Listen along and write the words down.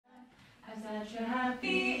I'm such a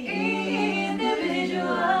happy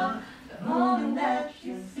individual, the moment that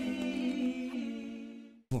you see.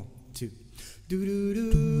 1, 2.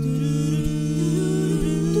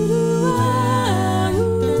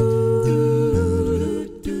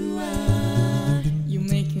 You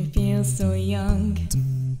make me feel so young.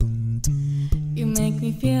 You make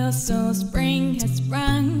me feel so spring has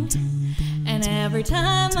sprung. And every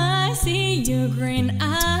time I see you grin,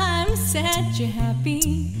 I'm such a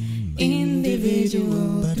happy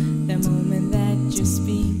individual. The moment that you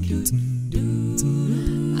speak,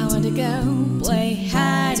 I want to go play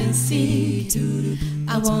hide and seek.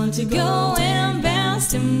 I want to go and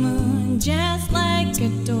bounce the moon just like a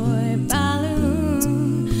toy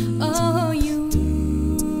balloon. Oh, you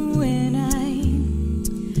and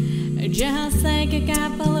I, just like a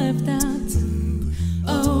couple of thoughts.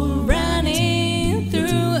 Oh, running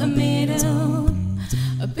through a meadow,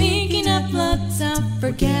 picking up lots of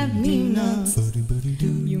forget-me-nots.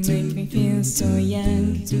 You make me feel so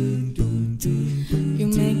young. You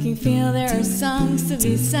make me feel there are songs to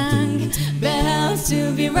be sung, bells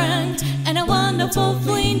to be rung, and a wonderful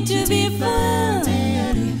fling to be found.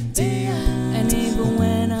 And even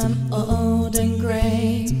when I'm old and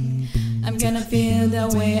gray, I'm gonna feel the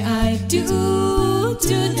way I do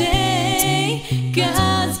today,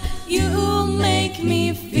 'cause you make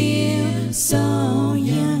me feel so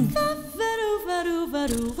young.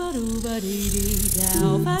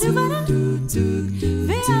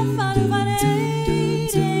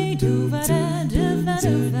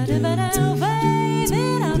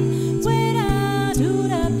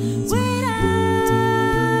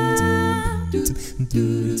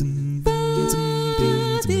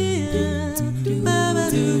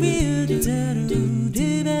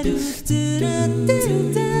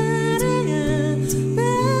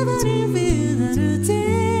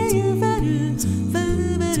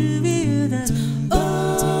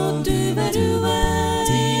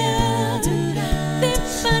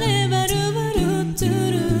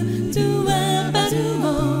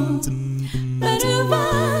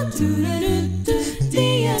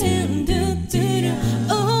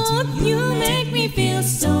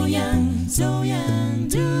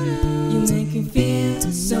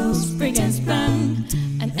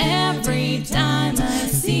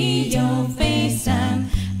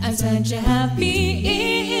 Such a happy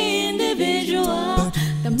individual,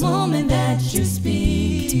 the moment that you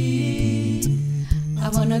speak. I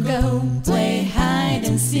wanna go play hide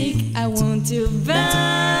and seek. I want to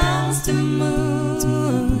bounce the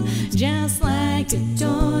moon just like a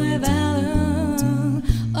toy balloon.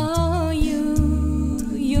 Oh, you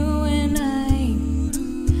and I,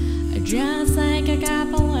 just like a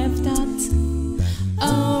couple of thoughts.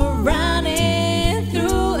 Oh, running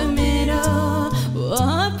through a meadow,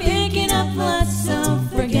 oh, picking up lots of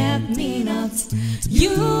forget-me-nots.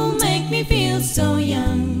 You make me feel so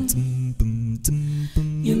young.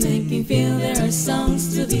 You make me feel there are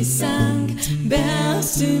songs to be sung,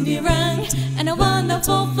 bells to be rung, and a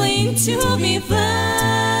wonderful fling to be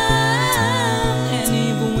found. And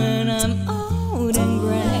even when I'm old and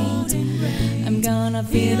gray, I'm gonna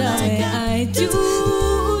feel the way